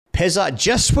Pezza,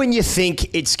 just when you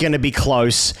think it's going to be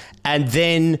close, and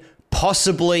then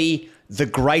possibly the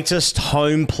greatest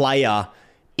home player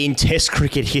in Test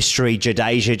cricket history,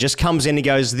 Jadeja, just comes in and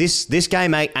goes, this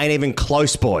game ain't even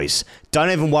close, boys.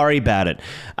 Don't even worry about it.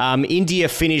 India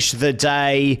finished the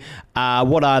day,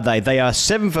 what are they? They are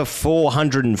 7 for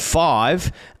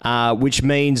 405, which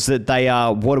means that they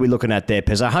are, what are we looking at there,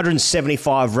 Pez?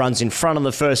 175 runs in front of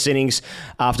the first innings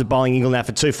after bowling England out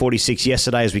for 246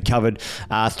 yesterday, as we covered.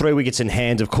 3 wickets in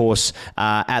hand, of course,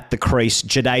 at the crease.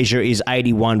 Jadeja is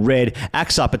 81 red.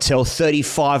 Axar Patel,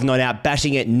 35 not out,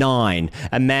 batting at 9.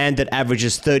 A man that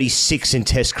averages 36 in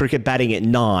Test cricket, batting at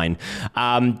 9.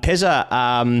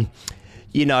 Pezza,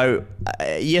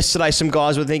 yesterday some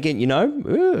guys were thinking,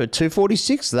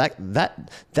 246,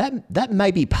 that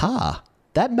may be par.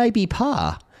 That may be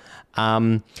par.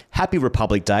 Happy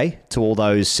Republic Day to all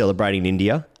those celebrating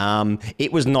India.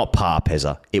 It was not par,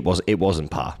 Pezza. It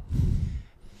wasn't par.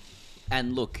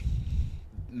 And look,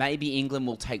 maybe England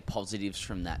will take positives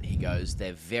from that. He goes,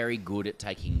 they're very good at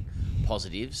taking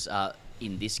positives.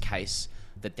 In this case,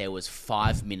 that there was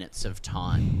 5 minutes of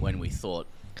time when we thought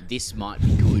this might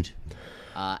be good.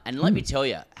 And let me tell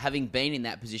you, having been in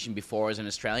that position before as an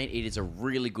Australian, it is a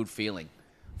really good feeling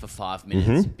for 5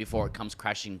 minutes before it comes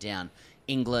crashing down.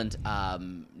 England,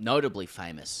 notably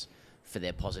famous for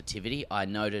their positivity. I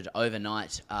noted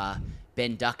overnight,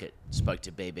 Ben Duckett spoke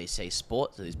to BBC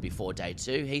Sport, so this is before day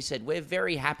 2. He said, we're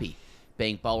very happy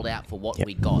being bowled out for what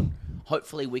we got.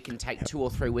 Hopefully we can take 2 or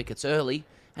 3 wickets early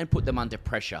and put them under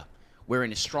pressure. We're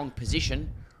in a strong position,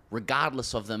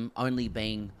 regardless of them only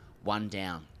being 1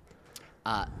 down.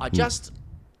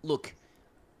 Look,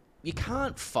 you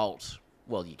can't fault,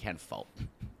 well, you can fault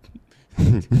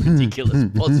ridiculous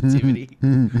positivity.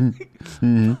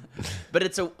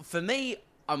 But for me,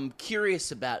 I'm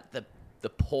curious about the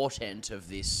portent of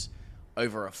this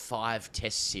over a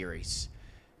 5-test series.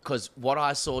 Because what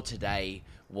I saw today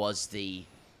was the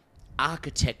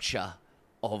architecture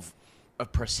of a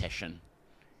procession.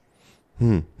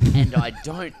 And I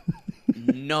don't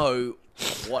know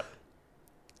what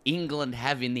England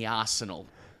have in the arsenal.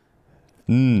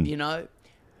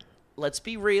 Let's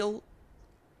be real.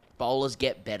 Bowlers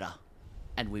get better.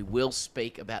 And we will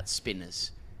speak about spinners.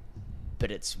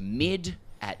 But it's mid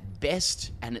at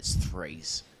best and it's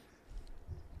 3s.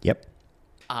 Yep.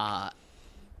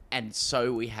 And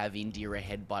so we have India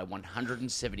ahead by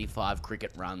 175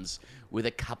 cricket runs with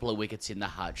a couple of wickets in the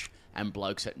hutch and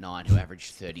blokes at 9 who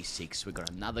average 36. We've got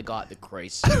another guy at the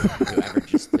crease who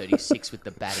averages 36 with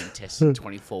the batting, testing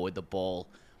 24 with the ball.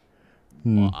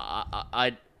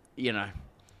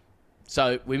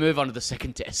 So we move on to the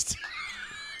second test.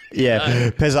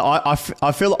 Yeah, Pezza,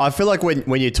 I feel like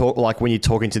when you're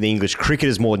talking to the English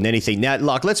cricketers more than anything. Now,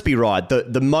 let's be right.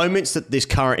 The moments that this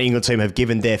current England team have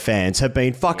given their fans have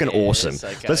been fucking awesome.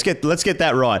 Okay. Let's get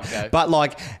that right. Okay. But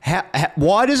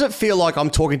why does it feel like I'm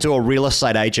talking to a real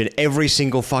estate agent every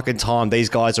single fucking time these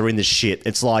guys are in the shit?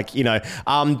 It's like,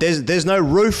 there's no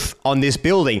roof on this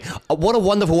building. What a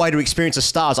wonderful way to experience the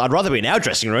stars. I'd rather be in our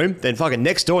dressing room than fucking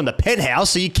next door in the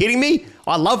penthouse. Are you kidding me?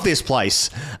 I love this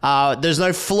place. There's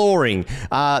no flooring.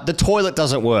 The toilet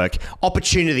doesn't work.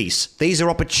 Opportunities. These are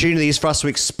opportunities for us to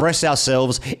express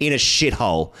ourselves in a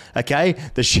shithole. Okay?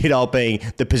 The shithole being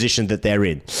the position that they're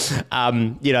in.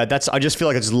 I just feel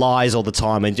like it's lies all the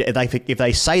time. And if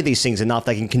they say these things enough,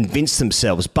 they can convince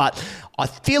themselves. But I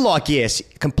feel like, yes,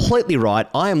 completely right.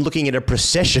 I am looking at a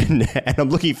procession and I'm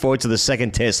looking forward to the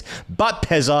second test. But,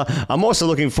 Pezza, I'm also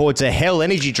looking forward to Hell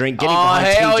Energy Drink getting behind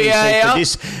TGC for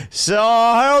this. So,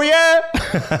 hell yeah!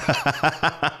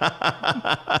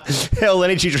 Hell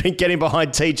Energy Drink getting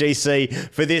behind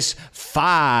TGC for this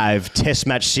 5 test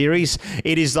match series.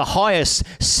 It is the highest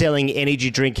selling energy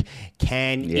drink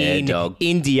can in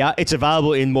India. It's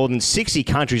available in more than 60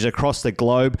 countries across the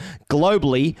globe.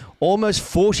 Globally, almost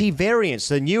 40 variants.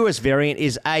 The newest variant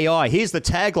is AI. Here's the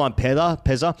tagline,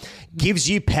 Pezza. Gives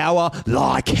you power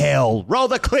like hell. Roll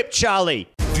the clip, Charlie.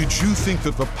 Did you think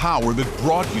that the power that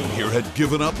brought you here had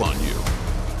given up on you?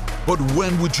 But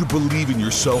when would you believe in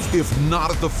yourself if not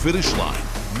at the finish line?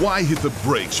 Why hit the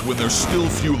brakes when there's still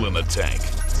fuel in the tank?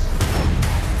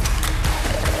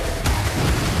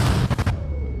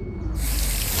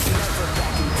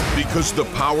 Because the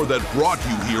power that brought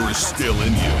you here is still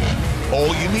in you.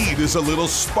 All you need is a little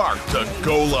spark to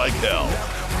go like hell.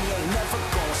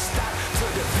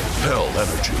 Hell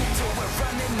Energy.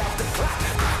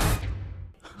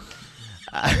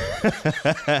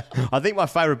 I think my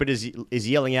favourite bit is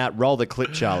yelling out, roll the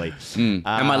clip, Charlie. And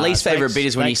my least favourite bit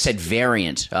is when he said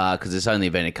variant, because it's only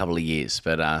been a couple of years.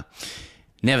 But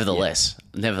nevertheless.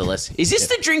 Is this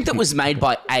the drink that was made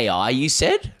by AI, you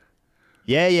said?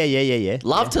 Yeah.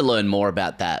 Love to learn more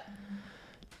about that.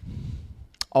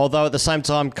 Although at the same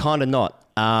time, kind of not.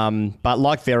 But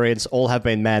like variants, all have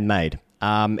been man-made.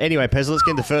 Anyway, Pez, let's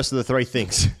get into the first of the three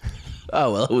things.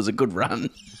 Oh, well, it was a good run.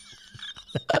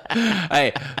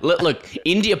 Hey, look,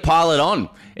 India pile it on.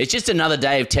 It's just another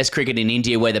day of Test cricket in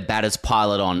India where the batters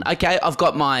pile it on. Okay, I've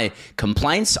got my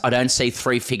complaints. I don't see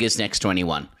three figures next to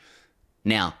anyone.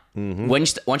 Now,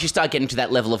 once you start getting to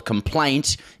that level of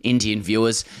complaint, Indian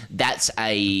viewers, that's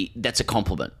a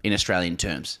compliment in Australian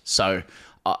terms. So,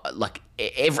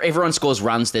 everyone scores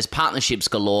runs. There's partnerships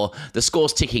galore. The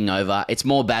score's ticking over. It's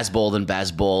more Bazball than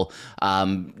Bazball.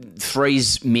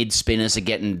 Threes mid spinners are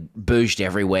getting booged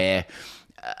everywhere.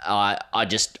 I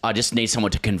just need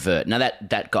someone to convert. Now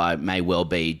that guy may well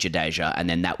be Jadeja, and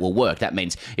then that will work. That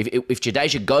means if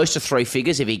Jadeja goes to three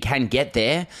figures, if he can get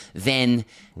there, then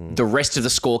the rest of the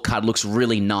scorecard looks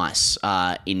really nice.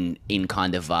 In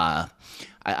kind of I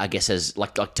guess as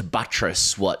like to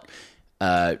buttress what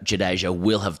Jadeja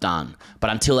will have done.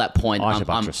 But until that point,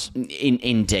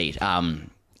 indeed,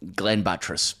 Glenn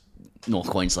Buttress, North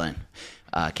Queensland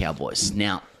Cowboys.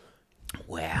 Now,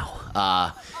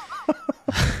 wow.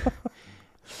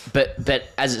 But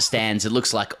as it stands, it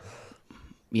looks like,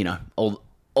 you know,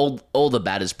 all the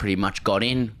batters pretty much got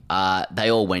in. They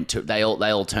all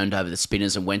turned over the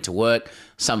spinners and went to work.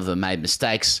 Some of them made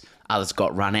mistakes. Others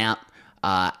got run out.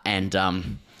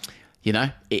 You know,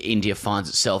 India finds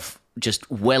itself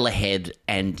just well ahead,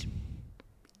 and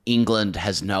England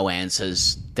has no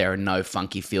answers. There are no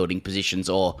funky fielding positions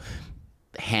or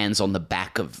hands on the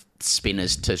back of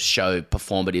spinners to show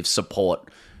performative support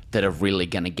that are really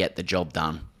going to get the job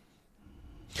done.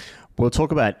 We'll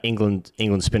talk about England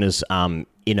spinners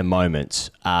in a moment,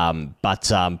 but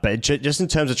just in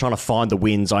terms of trying to find the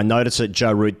wins, I noticed that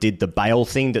Joe Root did the bail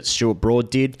thing that Stuart Broad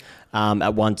did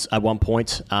at one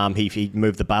point. He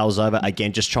moved the bails over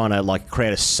again, just trying to like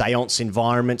create a seance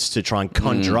environment to try and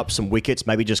conjure up some wickets,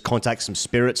 maybe just contact some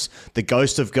spirits, the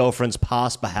ghost of girlfriends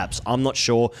past, perhaps. I'm not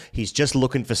sure. He's just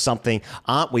looking for something.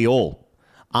 Aren't we all?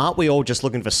 Aren't we all just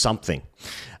looking for something?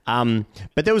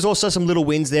 But there was also some little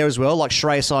wins there as well. Like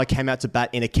Shreyas Iyer came out to bat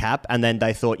in a cap, and then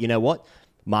they thought, you know what?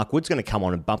 Mark Wood's going to come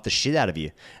on and bump the shit out of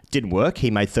you. Didn't work. He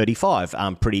made 35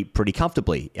 pretty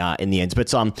comfortably in the end.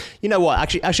 But you know what?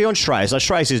 Actually on Shreyas,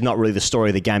 Shreyas is not really the story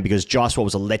of the game because Jaiswal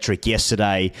was electric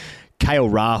yesterday.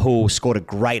 KL Rahul scored a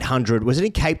great 100. Was it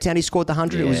in Cape Town he scored the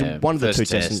 100? Yeah, it was one of the two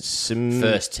tests.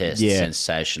 First test,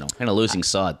 sensational. And a losing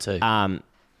side too.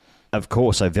 Of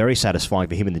course, so very satisfying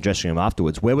for him in the dressing room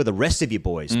afterwards. Where were the rest of your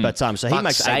boys? But so he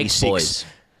makes 86. Boys.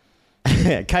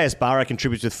 KS Bara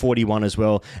contributes with 41 as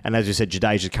well, and as you said,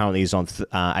 Jadeja currently is on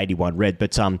 81 red.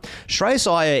 But Shreyas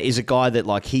Iyer is a guy that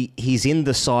like he's in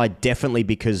the side definitely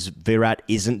because Virat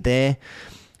isn't there,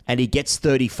 and he gets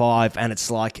 35, and it's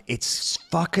like it's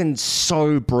fucking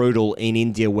so brutal in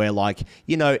India where like,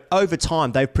 you know, over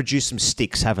time they've produced some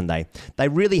sticks, haven't they? They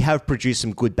really have produced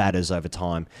some good batters over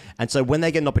time, and so when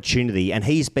they get an opportunity, and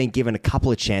he's been given a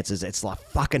couple of chances, it's like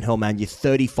fucking hell, man, you're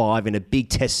 35 in a big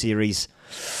Test series.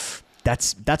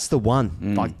 That's the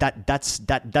one. Like that's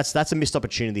a missed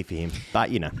opportunity for him.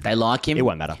 But you know, they like him. It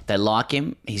won't matter. They like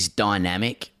him. He's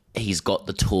dynamic. He's got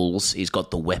the tools. He's got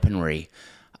the weaponry.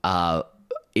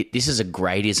 This is a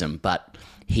greatism, but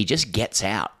he just gets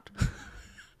out.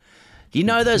 You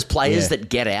know those players that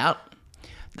get out?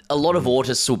 A lot of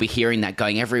autists will be hearing that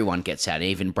going, everyone gets out.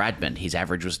 Even Bradman, his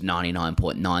average was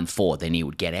 99.94, then he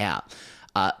would get out.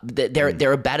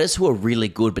 There are batters who are really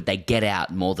good, but they get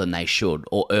out more than they should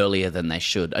or earlier than they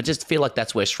should. I just feel like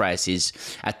that's where Shreyas is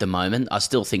at the moment. I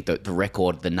still think that the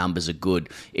record, the numbers are good.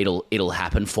 It'll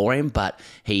happen for him, but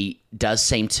he does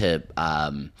seem to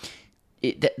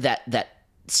that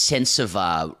sense of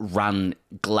run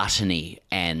gluttony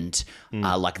and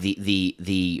like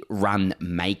the run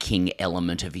making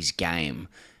element of his game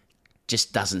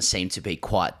just doesn't seem to be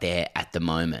quite there at the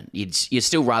moment. You'd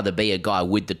still rather be a guy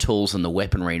with the tools and the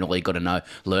weaponry, and all you got to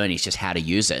learn is just how to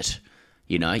use it.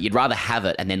 You know, you'd rather have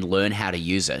it and then learn how to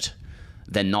use it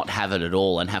than not have it at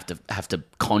all and have to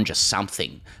conjure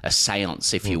something, a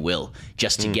seance, if you will,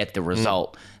 just to get the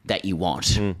result that you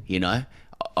want. You know,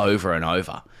 over and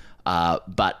over.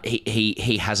 But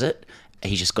he has it.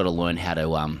 He's just got to learn how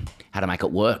to make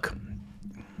it work.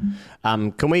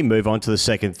 Can we move on to the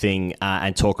second thing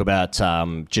and talk about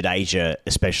Jadeja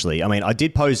especially? I mean, I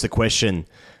did pose the question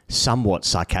somewhat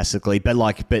sarcastically,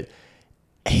 but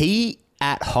he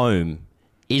at home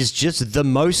is just the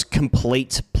most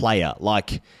complete player.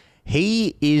 Like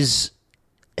he is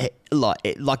like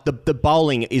the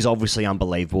bowling is obviously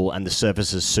unbelievable and the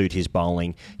surfaces suit his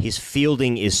bowling. His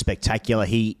fielding is spectacular.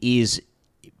 He is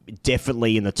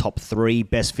definitely in the top 3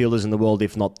 best fielders in the world,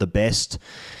 if not the best.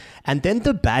 And then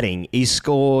the batting, he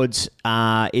scored,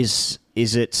 is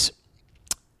it,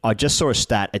 I just saw a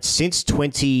stat, it's since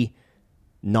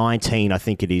 2019, I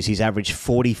think it is, he's averaged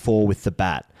 44 with the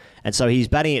bat. And so he's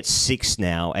batting at 6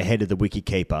 now, ahead of the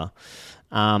wicketkeeper.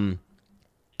 And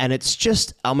it's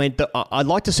just, I mean, I'd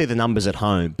like to see the numbers at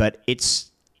home, but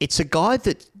it's a guy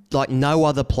that like no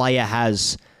other player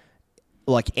has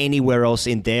like anywhere else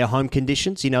in their home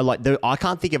conditions. You know, like I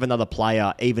can't think of another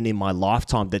player even in my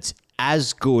lifetime that's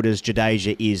as good as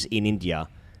Jadeja is in India,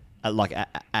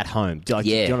 at home. Do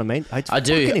you know what I mean? I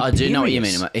do know what you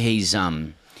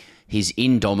mean. He's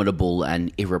indomitable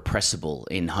and irrepressible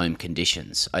in home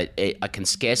conditions. I can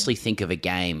scarcely think of a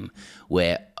game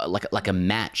where, like a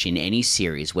match in any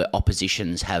series, where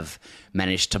oppositions have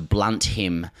managed to blunt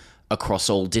him across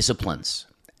all disciplines.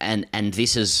 And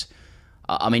this is,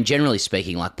 I mean, generally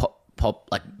speaking, like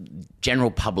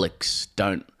general publics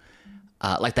don't,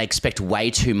 they expect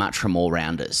way too much from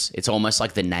all-rounders. It's almost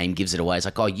like the name gives it away. It's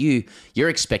like, oh, you're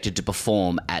expected to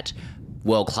perform at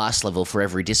world-class level for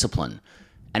every discipline.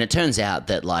 And it turns out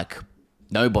that, like,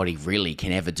 nobody really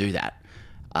can ever do that.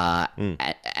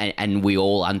 And we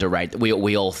all underrate,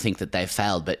 we all think that they've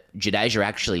failed, but Jadeja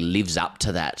actually lives up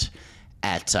to that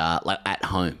at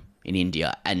home in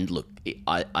India. And look,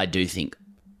 I do think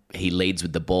he leads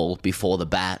with the ball before the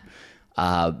bat,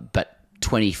 but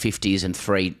 20 50s and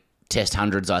 3 Test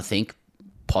hundreds, I think,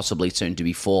 possibly soon to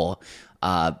be 4.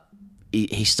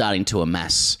 He's starting to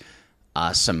amass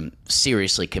some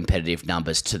seriously competitive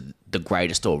numbers to the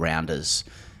greatest all-rounders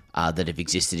that have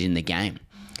existed in the game.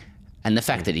 And the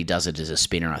fact that he does it as a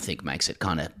spinner, I think, makes it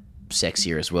kind of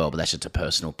sexier as well, but that's just a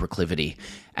personal proclivity.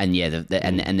 And yeah,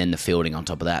 and then the fielding on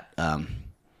top of that,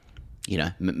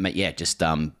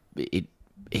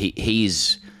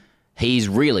 he's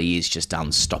really is just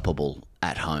unstoppable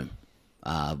at home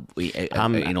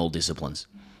in all disciplines.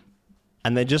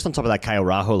 And then just on top of that, KL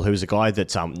Rahul, who's a guy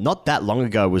that not that long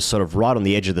ago was sort of right on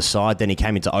the edge of the side. Then he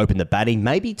came in to open the batting,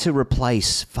 maybe to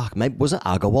replace, maybe was it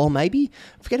Agarwal, maybe?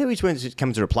 I forget who he's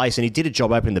coming to replace. And he did a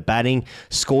job opening the batting,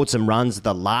 scored some runs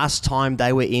the last time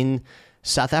they were in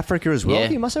South Africa as well. Yeah.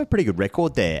 He must have a pretty good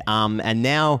record there. And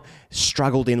now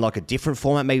struggled in like a different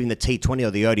format, maybe in the T20 or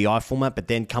the ODI format, but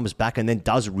then comes back and then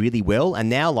does really well.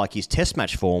 And now, like his test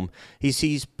match form,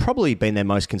 he's probably been their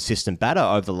most consistent batter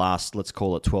over the last, let's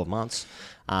call it 12 months.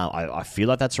 I feel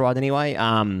like that's right anyway.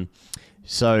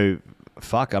 So,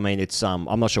 fuck, I mean, it's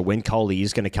I'm not sure when Kohli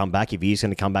is going to come back. If he is going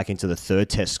to come back into the 3rd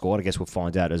test squad, I guess we'll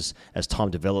find out as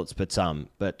time develops. But KL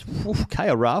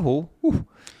Rahul,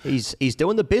 he's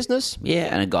doing the business.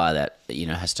 Yeah, and a guy that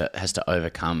has to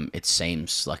overcome, it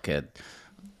seems like a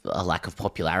lack of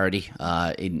popularity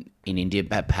in India,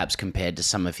 perhaps compared to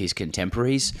some of his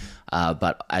contemporaries.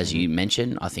 But as you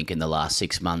mentioned, I think in the last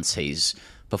 6 months he's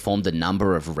performed a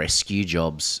number of rescue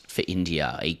jobs for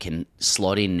India. He can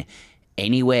slot in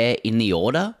anywhere in the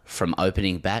order, from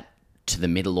opening bat to the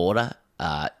middle order,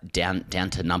 down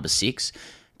to number 6.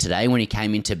 Today, when he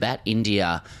came into bat,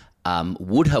 India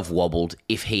would have wobbled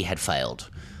if he had failed,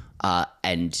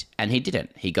 and he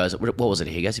didn't. He goes, what was it?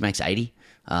 He makes 80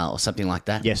 or something like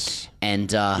that. Yes,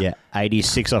 and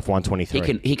 86 off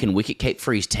 123. He can wicket keep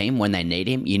for his team when they need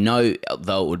him.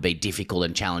 Though it would be difficult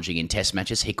and challenging in Test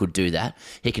matches, he could do that.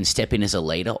 He can step in as a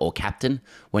leader or captain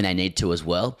when they need to as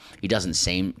well. He doesn't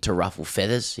seem to ruffle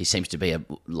feathers. He seems to be a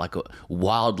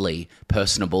wildly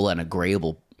personable and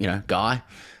agreeable guy.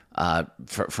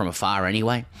 From afar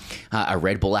anyway, a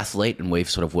Red Bull athlete, and we've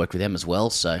sort of worked with them as well,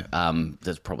 so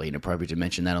that's probably inappropriate to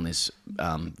mention that on this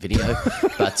video,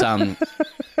 but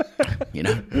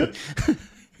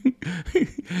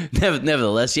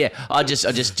nevertheless, yeah, I just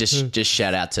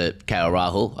shout out to KL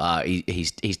Rahul.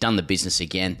 He's done the business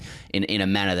again in a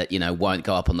manner that won't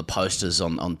go up on the posters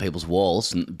on people's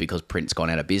walls because print's gone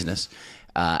out of business,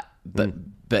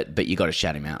 but you got to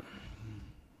shout him out.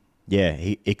 Yeah,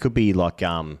 it could be like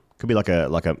a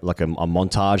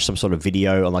montage, some sort of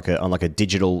video on like a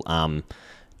digital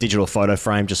photo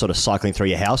frame, just sort of cycling through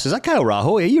your house. Is that KL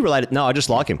Rahul? Are you related? No, I just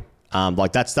like him.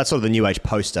 That's sort of the new age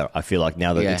poster. I feel like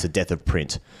now that it's a death of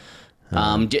print.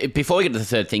 Before we get to the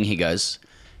third thing, he goes,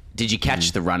 "Did you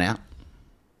catch the run out?"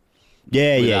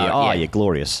 Yeah.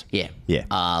 Glorious. Yeah.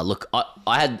 Look,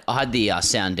 I had the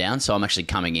sound down, so I'm actually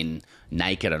coming in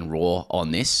naked and raw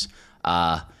on this.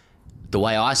 The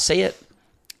way I see it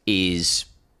is,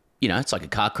 it's like a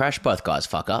car crash. Both guys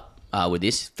fuck up with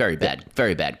this. Very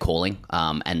bad calling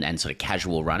and sort of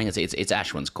casual running. It's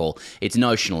Ashwin's call. It's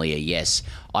notionally a yes.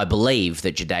 I believe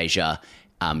that Jadeja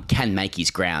can make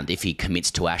his ground if he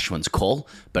commits to Ashwin's call,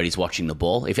 but he's watching the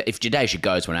ball. If Jadeja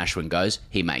goes when Ashwin goes,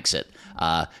 he makes it.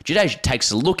 Jadeja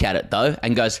takes a look at it, though,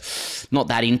 and goes, not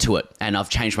that into it, and I've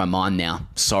changed my mind now.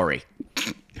 Sorry.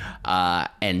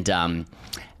 And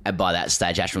by that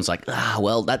stage, Ashwin's like,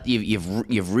 well, that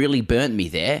you've really burnt me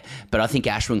there. But I think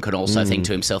Ashwin could also think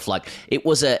to himself, like,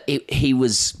 he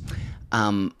was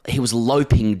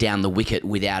loping down the wicket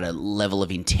without a level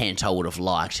of intent I would have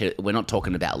liked. We're not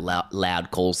talking about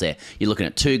loud calls there. You're looking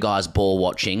at two guys ball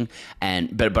watching,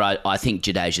 but I think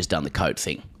Jadeja's done the coat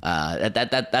thing.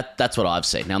 That's what I've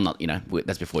seen. Now I'm not,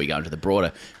 that's before you go into the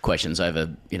broader questions over,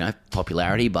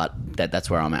 popularity, but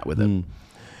that's where I'm at with it.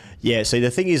 Yeah, see, the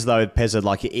thing is, though, Pezza,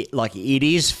 it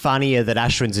is funnier that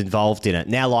Ashwin's involved in it.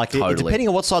 Now, Totally. Depending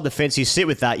on what side of the fence you sit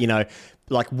with that,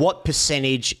 what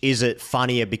percentage is it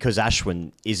funnier because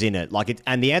Ashwin is in it?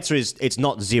 And the answer is it's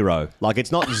not zero.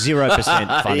 It's not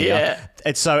 0% funnier. Yeah.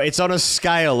 It's on a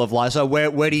scale of so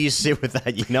where do you sit with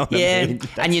that? You know what I mean?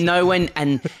 And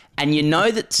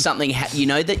that something,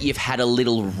 that you've had a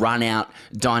little run out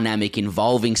dynamic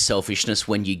involving selfishness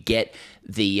when you get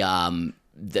the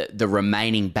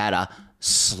remaining batter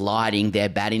sliding their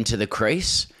bat into the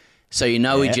crease. So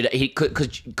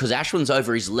because Ashwin's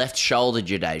over his left shoulder,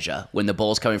 Jadeja, when the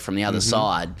ball's coming from the other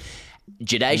side.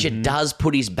 Jadeja does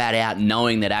put his bat out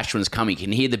knowing that Ashwin's coming. You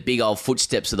can hear the big old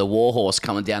footsteps of the warhorse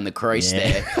coming down the crease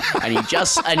there.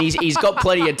 And he's got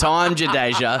plenty of time,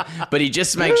 Jadeja, but he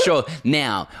just makes sure.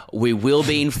 Now, we will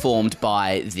be informed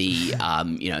by the,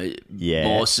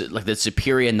 more the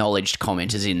superior knowledge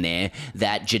commenters in there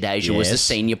that Jadeja was the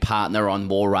senior partner on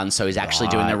more runs, so he's actually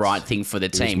doing the right thing for the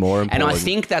team. More important. And I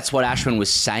think that's what Ashwin was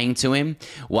saying to him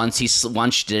once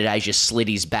Jadeja slid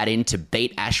his bat in to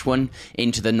beat Ashwin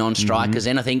into the non-strikers.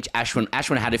 And I think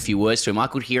Ashwin had a few words to him. I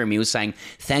could hear him. He was saying,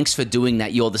 "Thanks for doing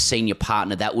that. You're the senior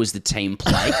partner. That was the team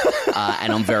play,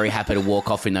 and I'm very happy to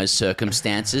walk off in those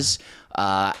circumstances."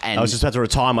 And I was just about to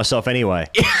retire myself anyway.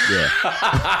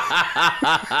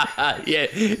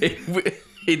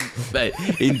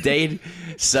 Indeed.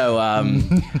 So,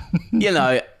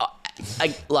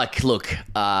 look.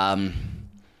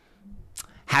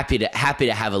 Happy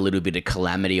to have a little bit of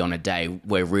calamity on a day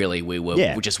where really we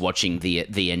were just watching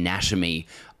the anatomy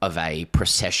of a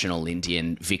processional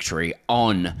Indian victory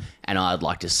on, and I'd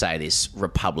like to say this,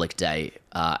 Republic Day,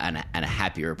 and a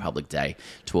happy Republic Day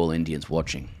to all Indians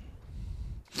watching.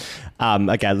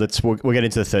 Okay, we'll get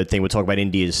into the third thing. We'll talk about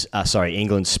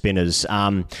England's spinners.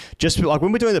 Just like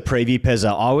when we're doing the preview,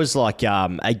 Pezza, I was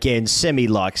again, semi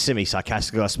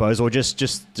sarcastic, I suppose, or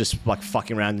just like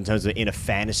fucking around in terms of in a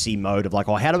fantasy mode of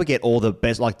how do we get all the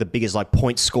best, the biggest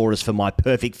point scorers for my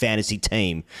perfect fantasy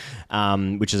team,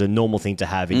 which is a normal thing to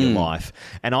have in your life.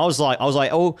 And I was like,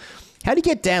 oh, how do you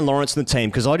get Dan Lawrence in the team?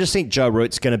 Because I just think Joe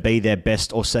Root's going to be their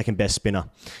best or second best spinner.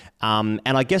 And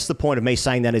I guess the point of me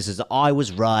saying that is I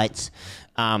was right.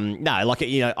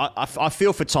 I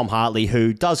feel for Tom Hartley,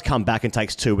 who does come back and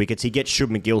takes 2 wickets. He gets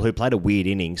Shubman Gill, who played a weird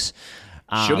innings.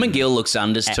 Shubman Gill looks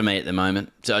unders to me at the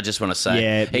moment. So I just want to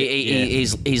say,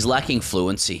 he's lacking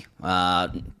fluency.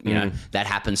 That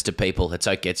happens to people. It's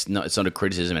okay. It's not a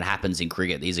criticism. It happens in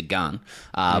cricket. He's a gun.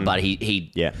 But he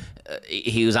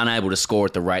was unable to score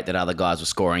at the rate that other guys were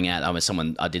scoring at.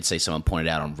 I did see someone pointed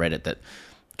out on Reddit that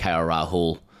KL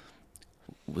Rahul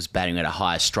was batting at a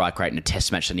higher strike rate in a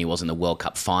test match than he was in the World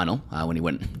Cup final when he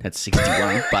went at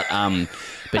 61. But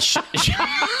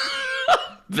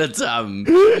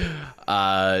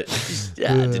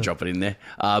to drop it in there.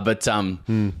 But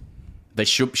Shubman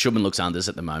looks unders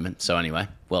at the moment. So anyway,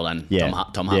 well done.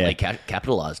 Tom Hartley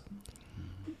capitalised.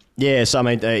 Yeah, so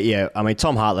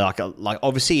Tom Hartley, like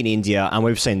obviously in India, and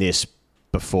we've seen this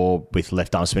before with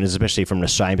left arm spinners, especially from an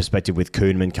Australian perspective with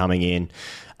Koonman coming in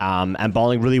and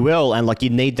bowling really well. And you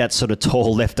need that sort of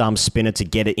tall left arm spinner to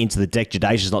get it into the deck.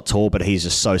 Jadeja's not tall, but he's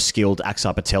just so skilled.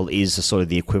 Axar Patel is sort of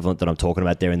the equivalent that I'm talking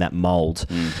about there in that mould.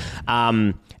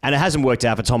 And it hasn't worked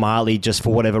out for Tom Hartley just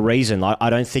for whatever reason. I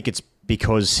don't think it's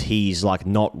because he's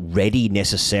not ready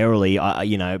necessarily, but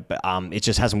it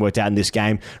just hasn't worked out in this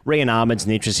game. Rian Ahmed's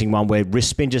an interesting one where wrist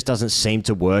spin just doesn't seem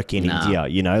to work in India.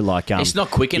 It's not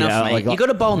quick enough, mate. You got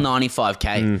to bowl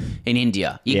 95k in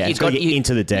India. You've got to get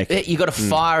into the deck. You got to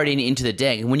fire it into the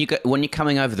deck, and when you're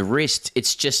coming over the wrist,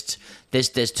 it's just there's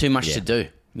too much to do.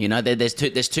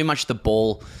 There's too much the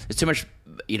ball. There's too much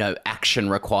action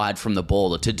required from the ball.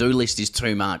 The to-do list is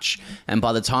too much, and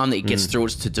by the time that it gets through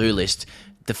its to-do list,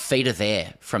 the feet are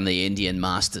there from the Indian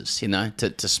masters,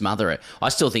 to smother it. I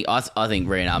still think I think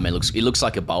Rian Ahmed looks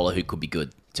like a bowler who could be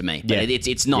good to me, but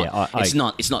it's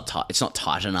not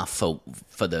tight enough for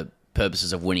the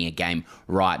purposes of winning a game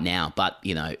right now. But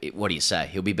what do you say?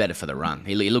 He'll be better for the run.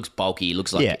 He looks bulky. He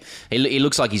looks like he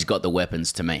looks like he's got the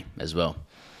weapons to me as well.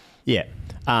 Yeah.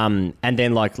 And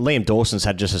then like Liam Dawson's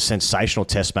had just a sensational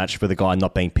test match for the guy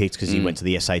not being picked because he went to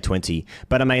the SA20.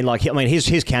 But I mean,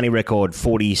 his county record,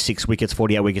 46 wickets,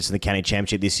 48 wickets in the county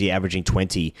championship this year, averaging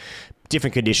 20.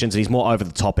 Different conditions, and he's more over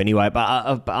the top anyway.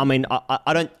 But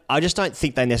I just don't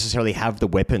think they necessarily have the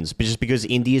weapons, but just because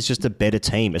India's just a better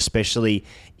team, especially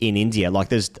in India. Like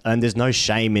there's no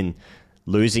shame in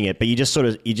losing it, but you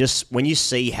just when you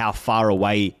see how far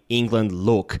away England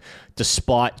look,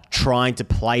 despite trying to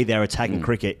play their attacking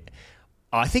cricket,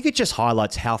 I think it just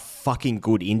highlights how fucking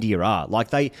good India are.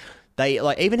 Like they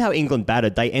like even how England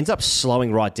batted, they end up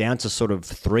slowing right down to sort of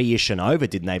 3-ish and over,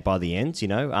 didn't they? By the end,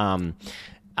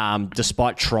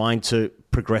 despite trying to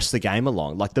progress the game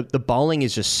along, like the bowling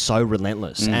is just so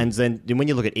relentless, and then when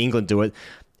you look at England do it,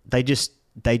 they just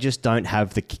don't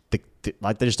have they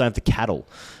just don't have the cattle.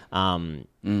 But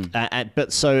then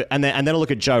I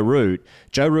look at Joe Root.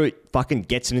 Joe Root fucking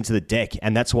gets it into the deck,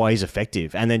 and that's why he's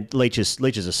effective. And then Leach is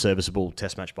a serviceable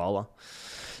Test match bowler.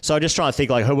 So I'm just trying to think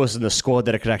like who was in the squad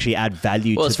that could actually add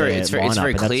value to their lineup. It's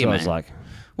very clear, man. Like,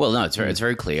 well, no, it's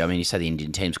very clear. I mean, you say the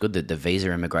Indian team's good, the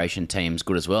visa immigration team's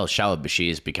good as well. Shoaib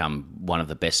Bashir's become one of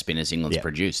the best spinners England's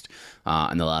produced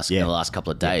in the last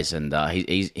couple of days, and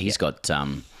he's got.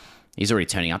 He's already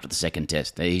turning up to the second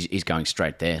test. He's going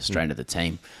straight into the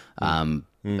team. And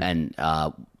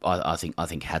I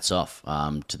think hats off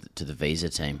to the visa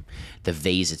team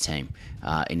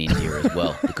in India as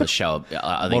well, because Shoaib,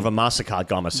 I think more of a MasterCard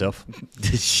guy myself.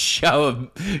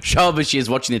 Shoaib Bashir's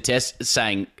watching the test,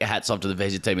 saying hats off to the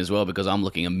visa team as well, because I'm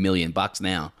looking $1 million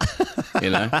now.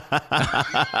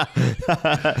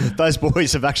 Those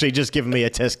boys have actually just given me a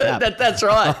test cap. That's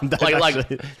right. They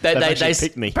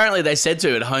picked me. Apparently they said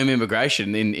to at home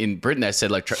immigration in Britain, they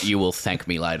said like, you will thank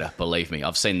me later. Believe me,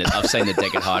 I've seen the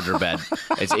deck at Hyderabad.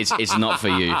 It's not for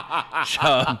you.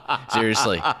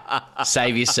 Seriously,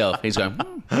 save yourself. He's going,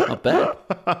 not bad.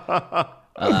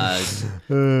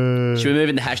 Should we move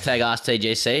into hashtag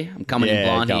AskTGC? I'm coming in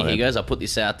blind here. He goes. I'll put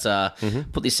this out.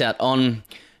 Put this out on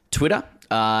Twitter.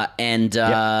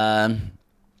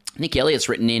 Nick Elliott's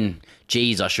written in.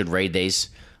 Geez, I should read these.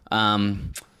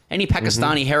 Any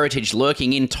Pakistani heritage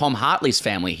lurking in Tom Hartley's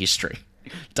family history?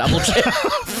 Double check.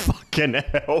 Fucking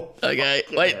hell. Okay,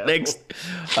 wait, next.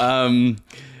 Omkar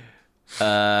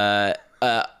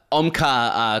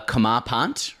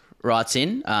Kamarpant writes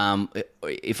in,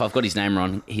 if I've got his name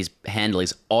wrong, his handle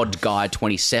is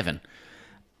oddguy27.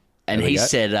 And he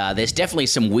said, there's definitely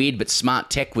some weird but smart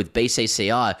tech with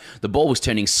BCCI. The ball was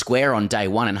turning square on day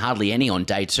one and hardly any on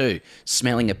day two.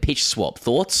 Smelling a pitch swap.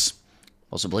 Thoughts?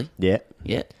 Possibly. Yeah.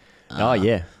 Yeah.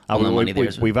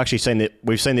 We've actually seen that.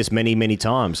 We've seen this many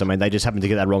times. I mean, they just happened to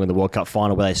get that wrong in the World Cup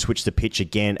final, where they switched the pitch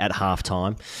again at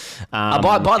halftime.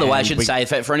 By the way, I should say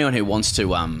for anyone who wants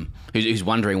to, who's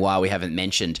wondering why we haven't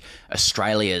mentioned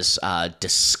Australia's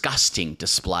disgusting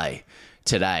display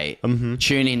today,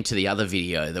 tune in to the other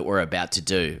video that we're about to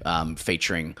do,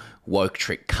 featuring Woke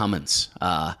Trick Cummins,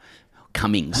 I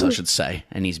should say,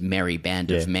 and his merry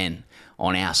band of men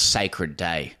on our sacred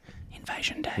day.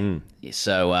 Invasion Day.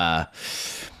 So,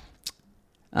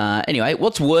 anyway,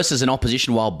 what's worse as an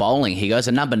opposition while bowling? He goes,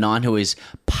 a number 9 who is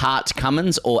part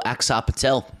Cummins or Axar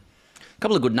Patel. A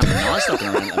couple of good number 9s knocking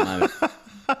around at the moment.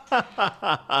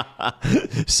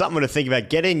 Something to think about.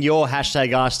 Get in your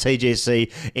hashtag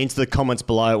AskTGC into the comments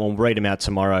below. We'll read them out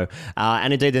tomorrow.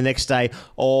 And indeed the next day,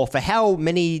 or for how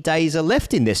many days are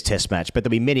left in this test match. But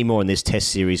there'll be many more in this test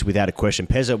series without a question.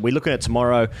 Pezza, we're looking at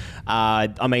tomorrow.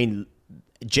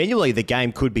 Genuinely, the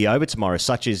game could be over tomorrow,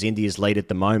 such as India's lead at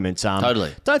the moment.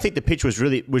 Totally. Don't think the pitch was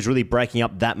really breaking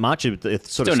up that much. It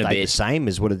sort of stayed the same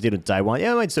as what it did on day one.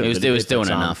 Yeah, it was doing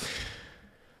enough.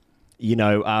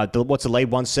 What's the lead?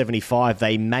 175.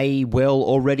 They may well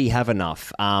already have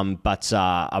enough. But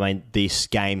this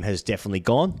game has definitely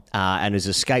gone and has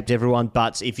escaped everyone.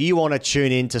 But if you want to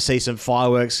tune in to see some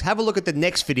fireworks, have a look at the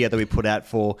next video that we put out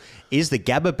for, is the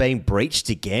Gabba being breached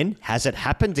again? Has it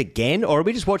happened again? Or are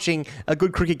we just watching a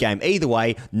good cricket game? Either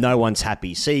way, no one's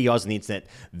happy. See you guys on the internet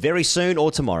very soon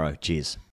or tomorrow. Cheers.